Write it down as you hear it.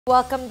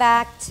Welcome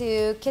back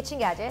to Kitchen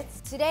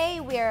Gadgets.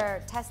 Today we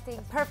are testing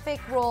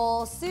perfect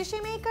roll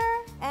sushi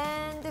maker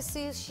and the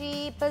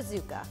sushi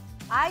bazooka.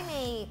 I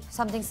make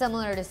something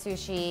similar to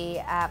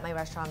sushi at my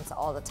restaurants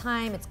all the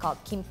time. It's called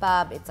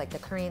kimbap. It's like the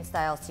Korean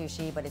style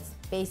sushi, but it's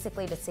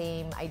basically the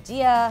same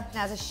idea. And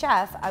as a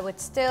chef, I would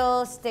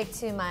still stick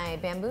to my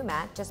bamboo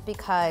mat just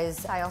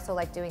because I also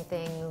like doing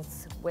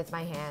things with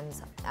my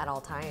hands at all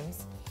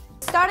times.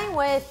 Starting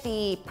with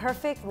the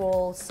perfect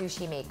roll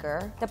sushi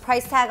maker. The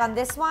price tag on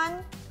this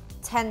one,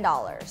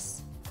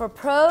 $10. For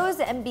pros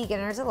and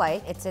beginners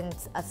alike, it's in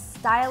a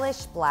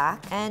stylish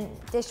black and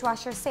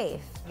dishwasher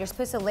safe. You're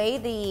supposed to lay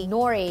the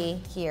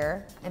nori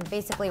here, and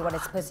basically what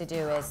it's supposed to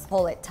do is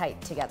pull it tight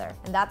together.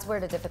 And that's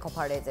where the difficult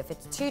part is. If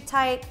it's too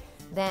tight,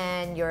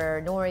 then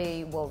your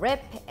nori will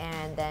rip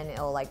and then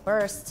it'll like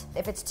burst.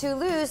 If it's too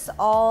loose,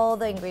 all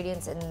the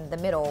ingredients in the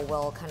middle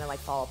will kind of like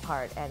fall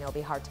apart and it'll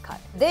be hard to cut.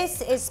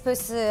 This is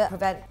supposed to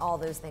prevent all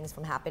those things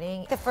from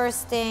happening. The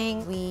first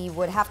thing, we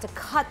would have to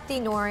cut the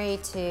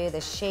nori to the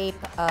shape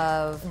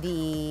of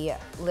the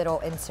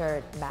little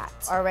insert mat.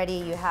 Already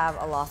you have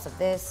a loss of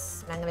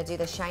this. And I'm gonna do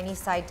the shiny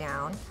side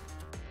down.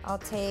 I'll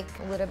take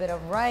a little bit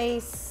of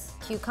rice,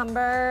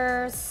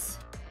 cucumbers,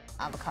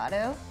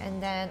 avocado,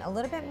 and then a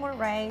little bit more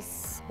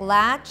rice.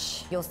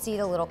 Latch, you'll see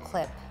the little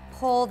clip.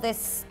 Pull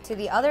this to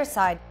the other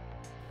side,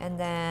 and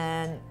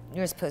then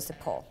you're supposed to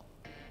pull.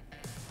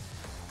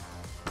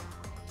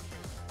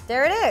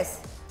 There it is.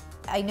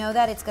 I know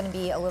that it's gonna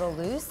be a little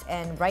loose,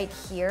 and right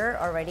here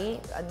already,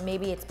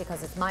 maybe it's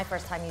because it's my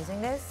first time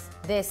using this,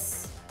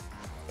 this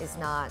is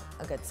not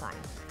a good sign,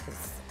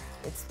 because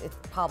it's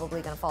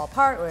probably gonna fall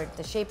apart, or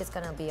the shape is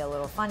gonna be a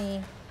little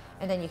funny.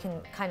 And then you can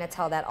kind of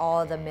tell that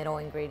all the middle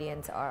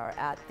ingredients are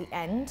at the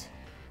end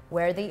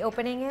where the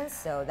opening is,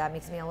 so that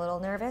makes me a little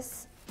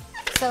nervous.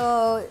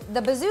 So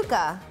the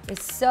bazooka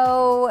is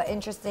so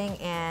interesting,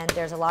 and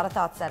there's a lot of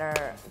thoughts that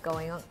are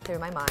going through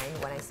my mind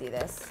when I see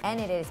this. And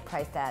it is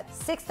priced at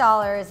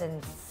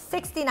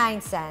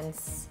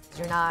 $6.69.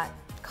 You're not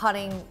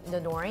cutting the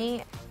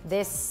nori.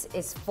 This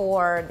is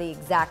for the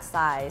exact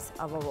size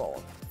of a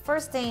roll.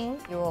 First thing,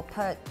 you will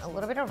put a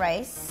little bit of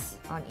rice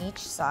on each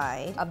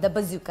side of the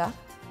bazooka.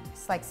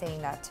 It's like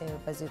saying that too,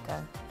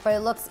 bazooka. But it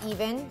looks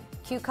even.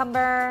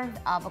 Cucumber,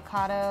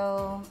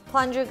 avocado.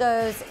 Plunger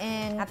goes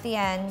in at the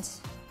end.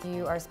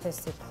 You are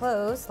supposed to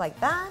close like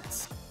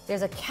that.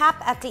 There's a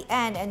cap at the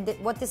end, and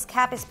what this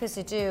cap is supposed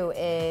to do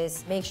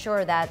is make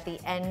sure that the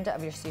end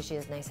of your sushi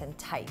is nice and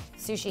tight.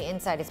 Sushi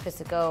inside is supposed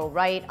to go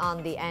right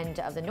on the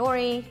end of the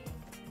nori.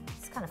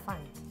 It's kind of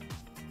fun.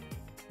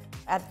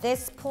 At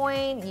this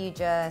point, you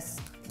just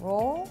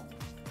roll.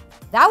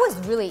 That was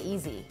really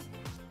easy.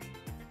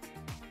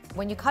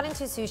 When you cut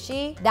into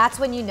sushi, that's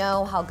when you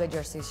know how good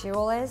your sushi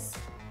roll is.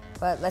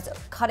 But let's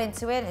cut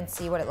into it and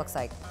see what it looks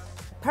like.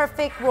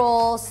 Perfect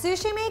roll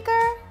sushi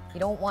maker.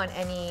 You don't want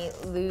any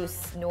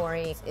loose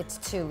nori. It's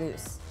too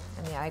loose.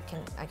 I mean, I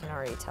can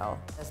already tell.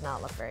 It does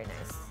not look very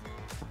nice.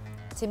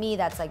 To me,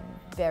 that's like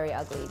very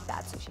ugly,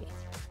 bad sushi.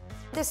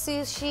 The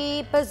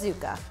sushi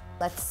bazooka.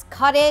 Let's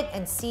cut it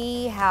and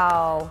see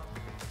how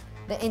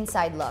the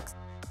inside looks.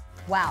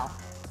 Wow,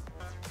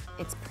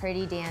 it's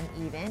pretty damn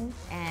even,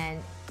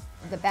 and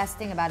the best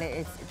thing about it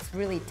is it's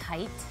really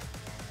tight.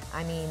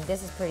 I mean,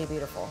 this is pretty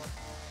beautiful.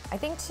 I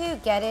think to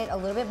get it a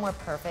little bit more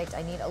perfect,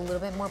 I need a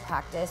little bit more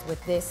practice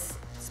with this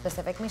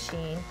specific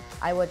machine.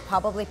 I would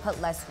probably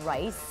put less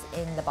rice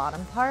in the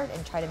bottom part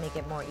and try to make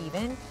it more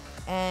even.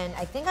 And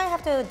I think I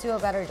have to do a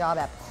better job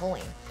at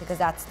pulling,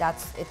 because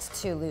it's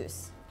too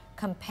loose.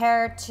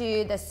 Compared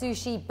to the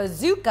sushi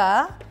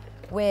bazooka,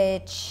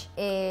 which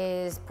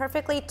is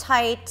perfectly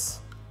tight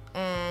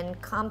and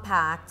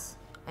compact,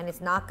 and it's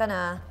not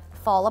gonna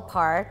fall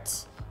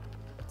apart.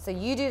 So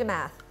you do the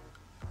math.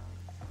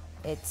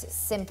 It's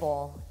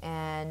simple,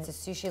 and the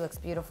sushi looks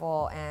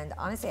beautiful, and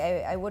honestly,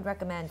 I would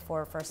recommend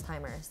for first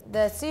timers.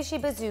 The sushi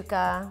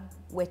bazooka,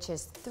 which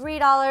is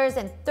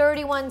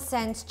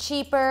 $3.31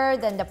 cheaper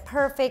than the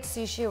perfect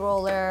sushi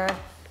roller,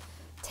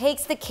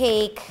 takes the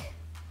cake.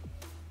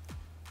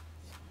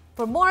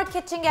 For more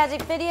Kitchen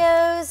Gadget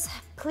videos,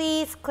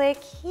 please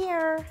click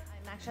here.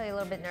 I'm actually a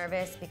little bit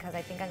nervous because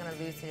I think I'm gonna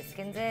lose to the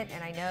skins it,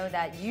 and I know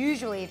that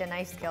usually the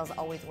knife skills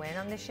always win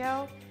on this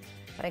show,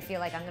 but I feel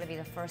like I'm gonna be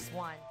the first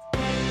one.